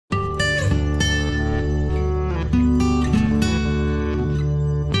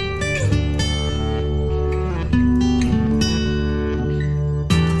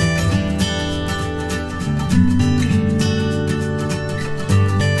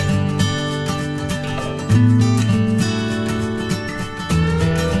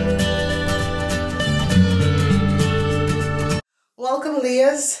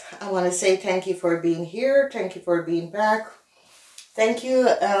want to say thank you for being here. Thank you for being back. Thank you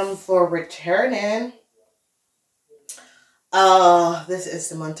for returning. This is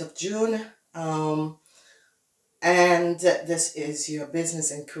the month of June. And this is your business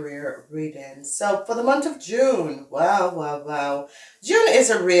and career reading. So for the month of June, wow. June is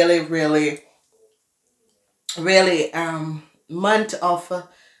a really month of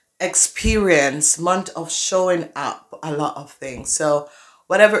experience, month of showing up a lot of things. So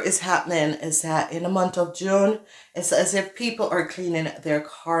whatever is happening is that in the month of June, it's as if people are cleaning their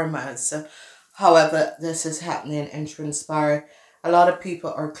karmas. However, this is happening and transpire. A lot of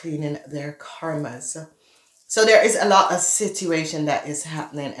people are cleaning their karmas. So there is a lot of situation that is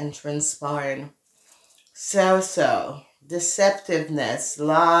happening and transpiring. So, deceptiveness,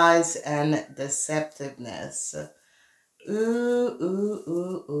 lies and deceptiveness. Ooh.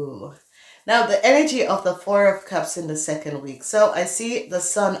 Now, the energy of the Four of Cups in the second week. So, I see the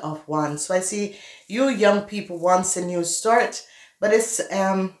Son of Wands. So, I see you young people wants a new start. But it's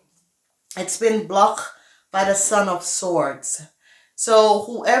been blocked by the Son of Swords. So,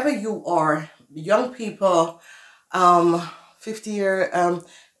 whoever you are, young people, 18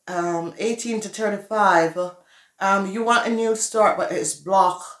 to 35, you want a new start, but it's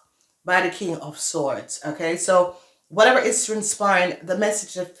blocked by the King of Swords. Okay, so whatever is transpiring, the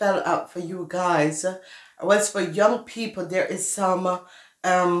message that fell out for you guys was for young people. There is some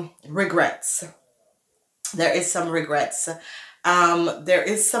regrets. There is some regrets. There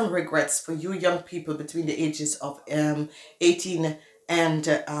is some regrets for you young people between the ages of 18 and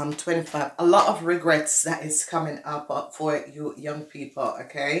 25. A lot of regrets that is coming up for you young people.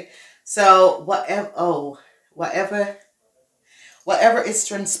 Okay, so whatever is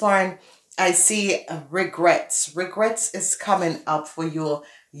transpiring, I see regrets. Regrets is coming up for you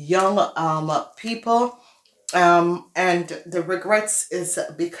young people. And the regrets is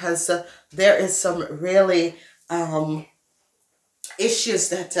because there is some really issues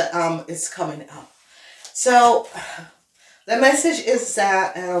that is coming up. So the message is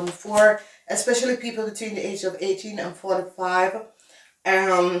that for especially people between the age of 18 and 45,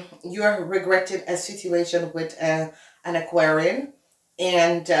 you're regretting a situation with an Aquarian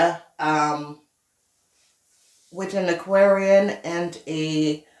and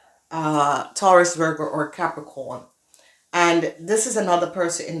a Taurus, Virgo, or Capricorn. And this is another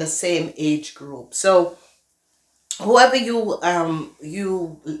person in the same age group. So whoever you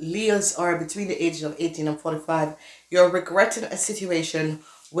Leos are between the ages of 18 and 45, you're regretting a situation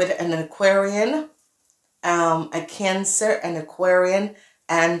with an Aquarian, a Cancer, an Aquarian,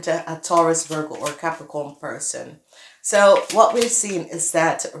 and a Taurus, Virgo, or Capricorn person. So what we're seeing is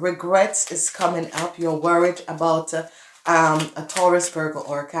that regrets is coming up. You're worried about a Taurus, Virgo,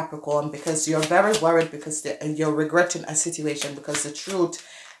 or Capricorn because you're very worried because you're regretting a situation because the truth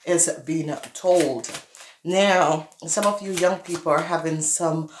is being told. Now, some of you young people are having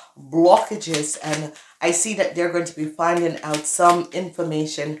some blockages, and I see that they're going to be finding out some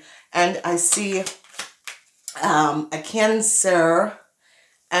information. And I see a Cancer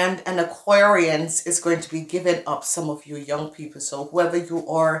and an Aquarian is going to be giving up some of you young people. So whoever you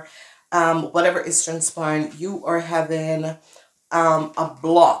are, whatever is transpiring, you are having a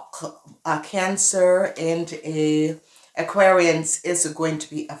block. A Cancer and a Aquarians is going to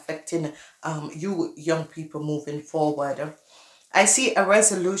be affecting you young people moving forward. I see a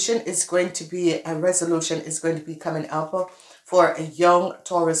resolution is going to be coming up for a young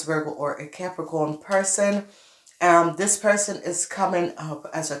Taurus, Virgo, or a Capricorn person. This person is coming up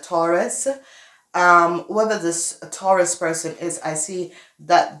as a Taurus. Whoever this Taurus person is, I see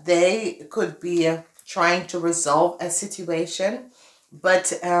that they could be trying to resolve a situation,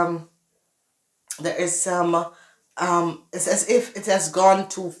 but there is some it's as if it has gone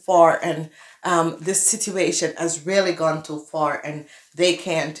too far, and this situation has really gone too far and they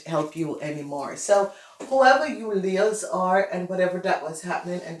can't help you anymore. So whoever you Leos are and whatever that was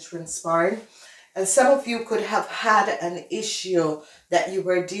happening and transpiring, and some of you could have had an issue that you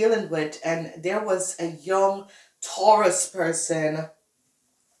were dealing with, and there was a young Taurus person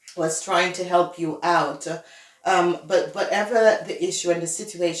was trying to help you out. But whatever the issue and the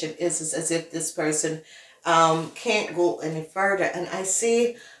situation is as if this person can't go any further. And I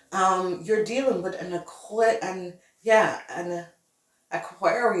see you're dealing with an Aquarian.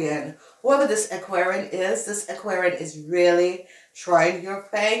 Whoever this Aquarian is really trying your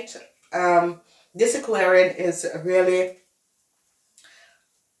fate. This Aquarian is really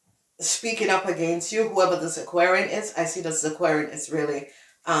speaking up against you. Whoever this Aquarian is, I see this Aquarian is really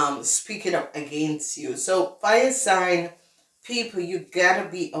speaking up against you. So fire sign people, you gotta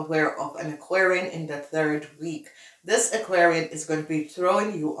be aware of an Aquarian in the third week. This Aquarian is going to be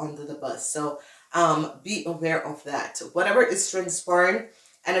throwing you under the bus. So be aware of that. Whatever is transpiring,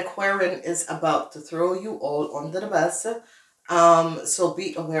 an Aquarian is about to throw you all under the bus. So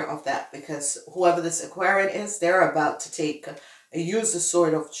be aware of that, because whoever this Aquarian is, they're about to use the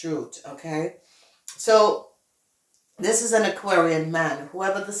sword of truth. Okay. So this is an Aquarian man.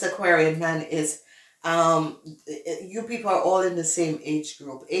 Whoever this Aquarian man is, you people are all in the same age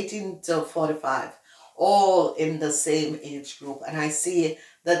group, 18 to 45, all in the same age group. And I see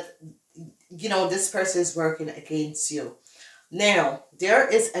that, you know, this person is working against you. Now, there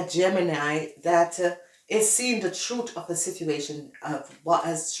is a Gemini that is seeing the truth of the situation of what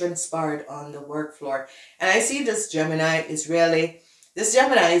has transpired on the work floor. And I see this Gemini is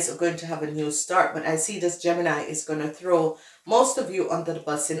going to have a new start, but I see this Gemini is going to throw most of you under the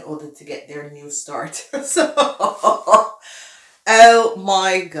bus in order to get their new start. So, oh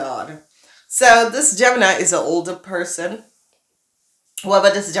my God. So this Gemini is an older person. Whoever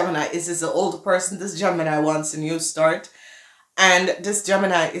this Gemini is an older person. This Gemini wants a new start. And this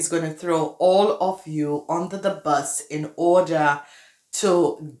Gemini is going to throw all of you under the bus in order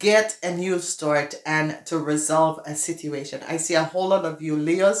to get a new start and to resolve a situation. I see a whole lot of you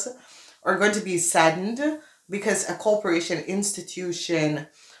Leos are going to be saddened because a corporation, institution,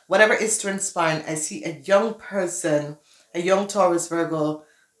 whatever is transpiring, I see a young person, a young Taurus Virgo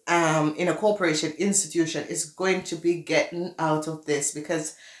in a corporation, institution is going to be getting out of this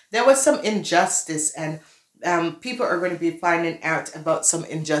because there was some injustice, and people are going to be finding out about some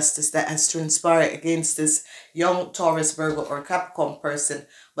injustice that has transpired against this young Taurus, Virgo, or Capricorn person.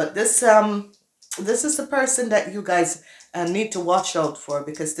 But this is the person that you guys need to watch out for,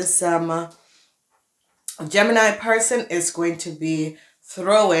 because this Gemini person is going to be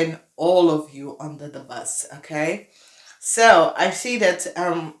throwing all of you under the bus. Okay, so I see that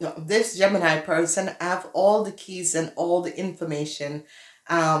this Gemini person have all the keys and all the information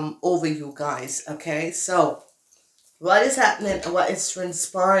over you guys. Okay, so what is happening and what is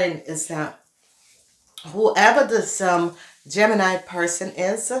transpiring is that whoever this Gemini person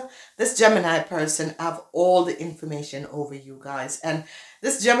is, this Gemini person have all the information over you guys, and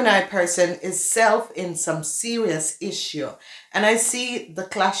this Gemini person is self in some serious issue. And I see the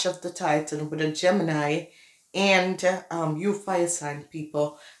clash of the Titan with a Gemini and you fire sign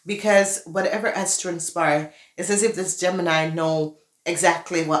people, because whatever has transpired is as if this Gemini know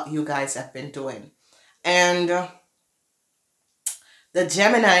exactly what you guys have been doing. And the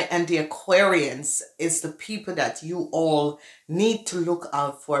Gemini and the Aquarians is the people that you all need to look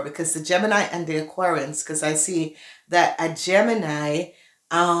out for, because the Gemini and the Aquarians, because I see that a Gemini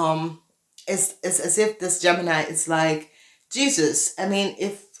is as if this Gemini is like, Jesus, I mean,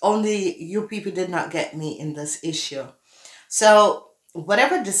 if only you people did not get me in this issue. So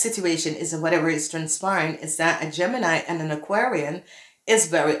whatever the situation is and whatever is transpiring is that a Gemini and an Aquarian is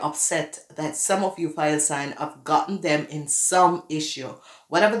very upset that some of you fire sign have gotten them in some issue.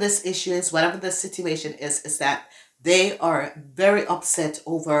 Whatever this issue is, whatever the situation is that they are very upset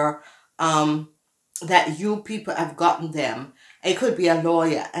over that you people have gotten them. It could be a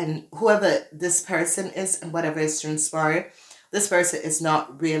lawyer, and whoever this person is and whatever is transpired, this person is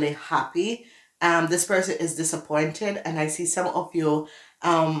not really happy. This person is disappointed, and I see some of you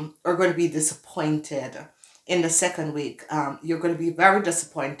are going to be disappointed in the second week. You're going to be very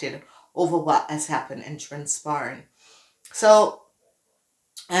disappointed over what has happened and transpired. So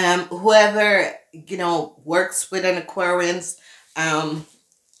whoever, you know, works with an Aquarians,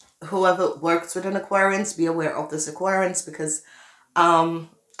 whoever works with an Aquarians, be aware of this Aquarians, because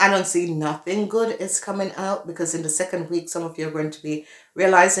I don't see nothing good is coming out, because in the second week, some of you are going to be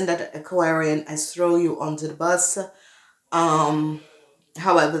realizing that Aquarian has thrown you under the bus.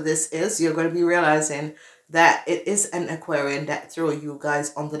 However this is, you're going to be realizing that it is an Aquarian that threw you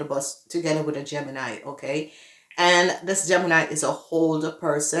guys under the bus together with a Gemini, okay? And this Gemini is a older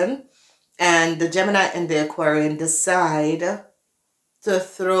person, and the Gemini and the Aquarian decide to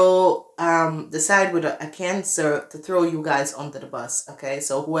throw, decide with a Cancer to throw you guys under the bus, okay?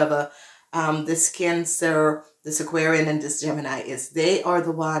 So whoever this Cancer, this Aquarian, and this Gemini is, they are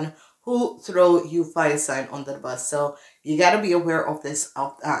the one who throw you fire sign under the bus. So you got to be aware of this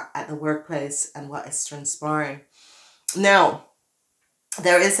at the workplace and what is transpiring. Now,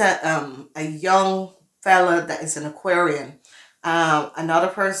 there is a young fella that is an Aquarian, another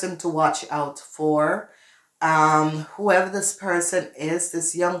person to watch out for. Whoever this person is,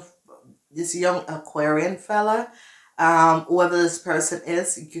 this young Aquarian fella, whoever this person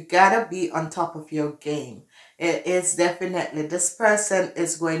is, you gotta be on top of your game. It is definitely, this person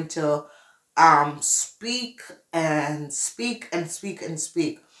is going to speak and speak and speak and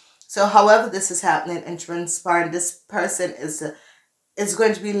speak. So however this is happening and transpiring, this person is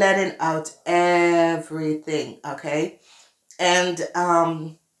going to be letting out everything, okay? And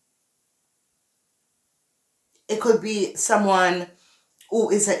it could be someone who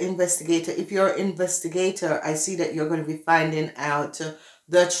is an investigator. If you're an investigator, I see that you're going to be finding out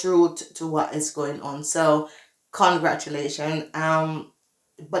the truth to what is going on. So congratulations.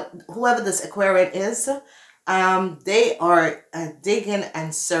 But whoever this Aquarian is, they are digging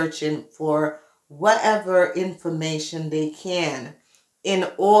and searching for whatever information they can in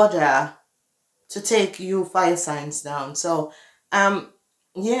order to take you fire signs down. So,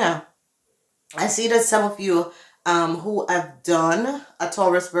 yeah, I see that some of you who have done a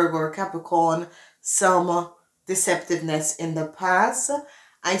Taurus, Virgo, or Capricorn some deceptiveness in the past.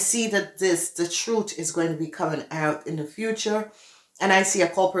 I see that the truth is going to be coming out in the future. And I see a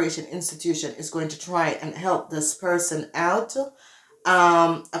corporation institution is going to try and help this person out.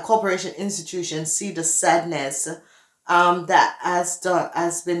 A corporation institution see the sadness that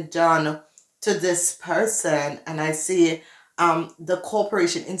has been done to this person, and I see the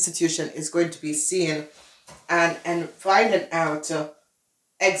corporation institution is going to be seeing and finding out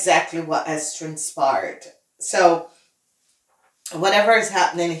exactly what has transpired. So whatever is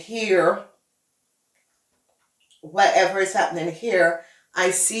happening here, I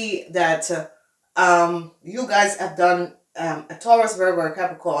see that you guys have done a Taurus, Virgo, or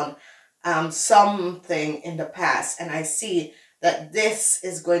Capricorn something in the past, and I see that this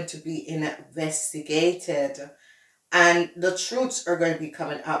is going to be investigated, and the truths are going to be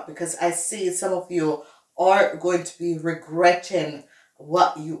coming out, because I see some of you are going to be regretting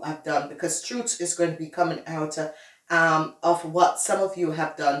what you have done, because truths is going to be coming out of what some of you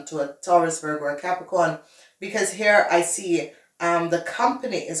have done to a Taurus, Virgo, or Capricorn. Because here I see the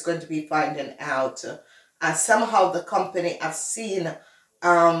company is going to be finding out. Somehow the company have seen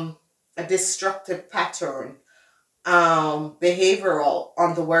a destructive pattern, behavioral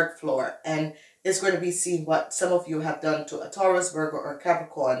on the work floor, and is going to be seeing what some of you have done to a Taurus, Virgo, or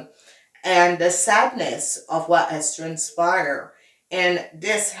Capricorn, and the sadness of what has transpired. And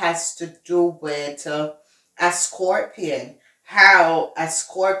this has to do with a Scorpion, how a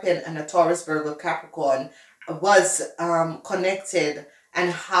Scorpion and a Taurus, Virgo, Capricorn was connected,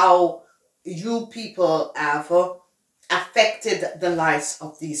 and how you people have affected the lives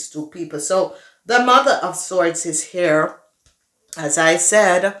of these two people. So the Mother of Swords is here, as I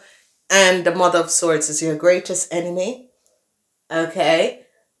said, and the Mother of Swords is your greatest enemy. Okay.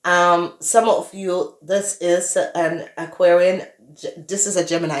 Some of you, this is an Aquarian. This is a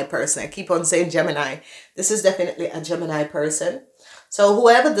Gemini person. I keep on saying Gemini. This is definitely a Gemini person. So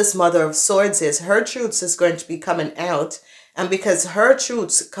whoever this Mother of Swords is, her truths is going to be coming out. And because her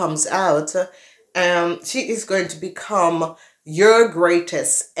truths comes out, she is going to become your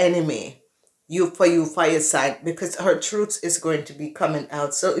greatest enemy. You fire sign, because her truth is going to be coming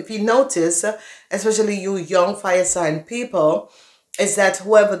out. So if you notice, especially you young fire sign people, is that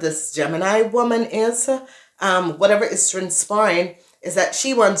whoever this Gemini woman is, whatever is transpiring, is that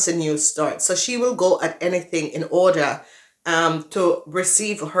she wants a new start. So she will go at anything in order to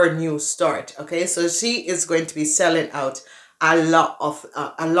receive her new start. Okay, so she is going to be selling out a lot of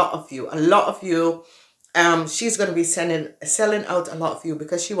you. She's going to be selling out a lot of you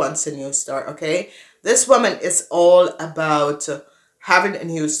because she wants a new start. Okay, this woman is all about having a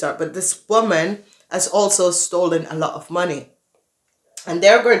new start, but this woman has also stolen a lot of money. And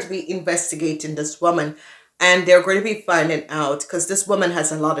they're going to be investigating this woman, and they're going to be finding out, because this woman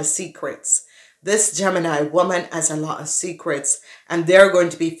has a lot of secrets. This Gemini woman has a lot of secrets, and they're going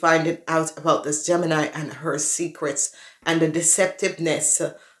to be finding out about this Gemini and her secrets and the deceptiveness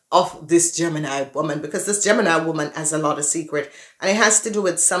of this Gemini woman, because this Gemini woman has a lot of secret, and it has to do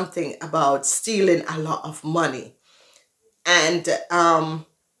with something about stealing a lot of money. And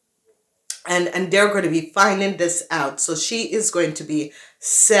they're going to be finding this out. So she is going to be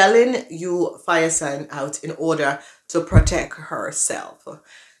selling you fire sign out in order to protect herself.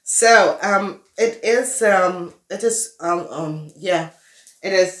 So it is an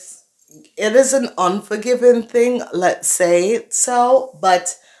unforgiving thing, let's say so,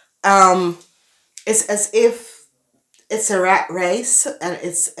 but it's as if it's a rat race, and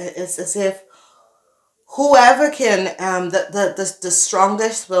it's as if whoever can, the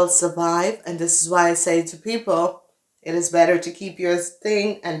strongest will survive. And this is why I say to people, it is better to keep your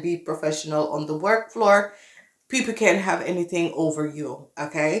thing and be professional on the work floor. People can't have anything over you,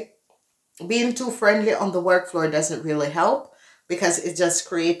 okay? Being too friendly on the work floor doesn't really help, because it just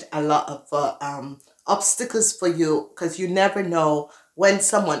creates a lot of obstacles for you, because you never know when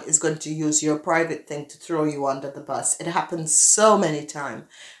someone is going to use your private thing to throw you under the bus. It happens so many times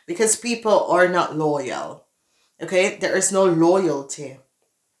because people are not loyal. Okay, there is no loyalty.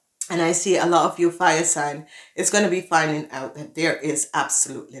 And I see a lot of you fire sign is going to be finding out that there is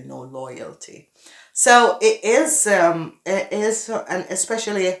absolutely no loyalty. So it is, and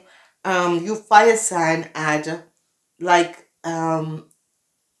especially, you fire sign had like,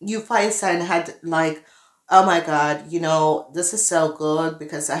 you fire sign had like, oh my God, you know, this is so good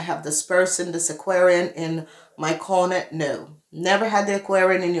because I have this person, this Aquarian in my corner. No, never had the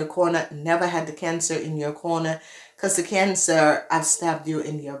Aquarian in your corner, never had the Cancer in your corner, because the Cancer, I've stabbed you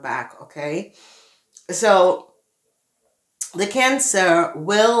in your back, okay? So the Cancer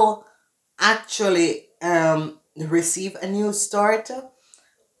will actually receive a new start.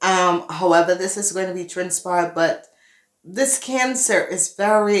 However, this is going to be transpired, but this Cancer is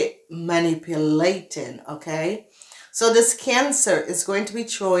very manipulating, okay? So this Cancer is going to be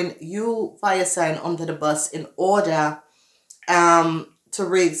throwing you, fire sign, under the bus in order to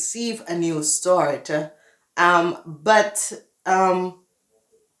receive a new start. But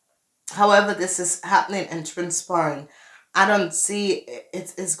however this is happening and transpiring, I don't see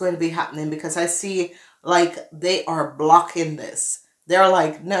it is going to be happening, because I see like they are blocking this. They're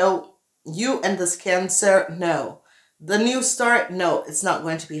like, no, you and this Cancer, no. The new start, no, it's not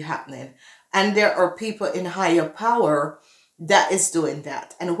going to be happening. And there are people in higher power that is doing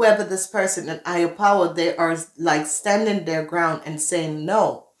that. And whoever this person in higher power, they are like standing their ground and saying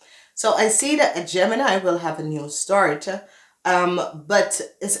no. So I see that a Gemini will have a new start. But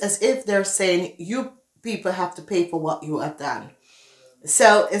it's as if they're saying you people have to pay for what you have done.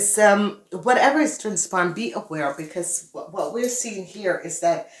 So it's whatever is transpiring, be aware, because what we're seeing here is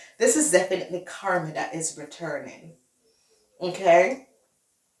that this is definitely karma that is returning. Okay,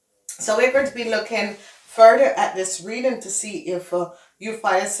 so we're going to be looking further at this reading to see if you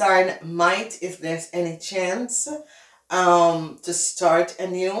fire sign might, if there's any chance to start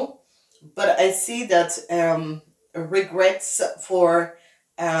anew. But I see that regrets for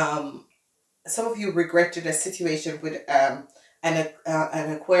some of you regretted a situation with an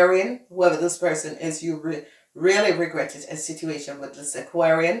Aquarian. Whoever this person is, you really regretted a situation with this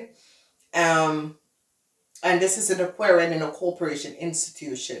Aquarian. And this is an Aquarian in a corporation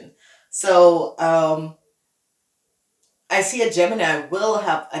institution. So I see a Gemini will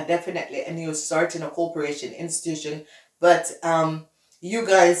have definitely a new start in a corporation institution, but you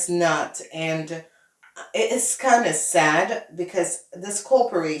guys not. And it's kind of sad because this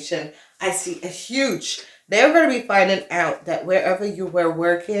corporation, I see a huge, they're going to be finding out that wherever you were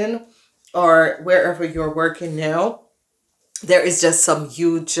working or wherever you're working now, there is just some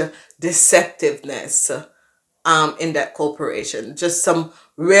huge deceptiveness in that corporation. Just some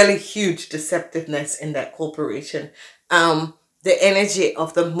really huge deceptiveness in that corporation. The energy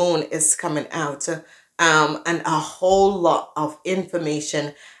of the moon is coming out, and a whole lot of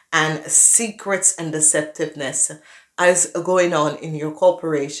information and secrets and deceptiveness is going on in your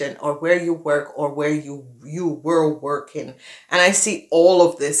corporation or where you work or where you were working. And I see all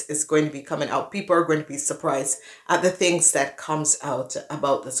of this is going to be coming out. People are going to be surprised at the things that comes out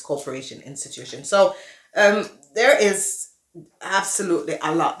about this corporation institution. So there is absolutely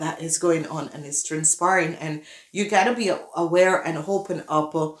a lot that is going on and is transpiring, and you got to be aware and open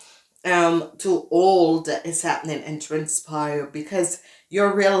up to all that is happening and transpire, because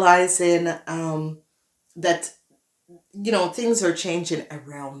you're realizing that, you know, things are changing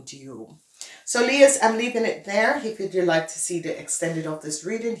around you. So Leahs, I'm leaving it there. If you'd like to see the extended of this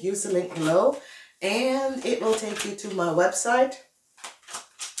reading, use the link below and it will take you to my website.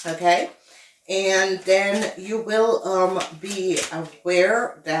 Okay, and then you will be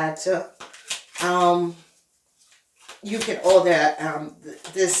aware that you can order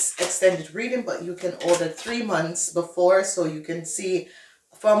this extended reading, but you can order 3 months before, so you can see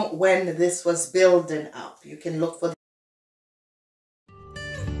from when this was building up. You can look for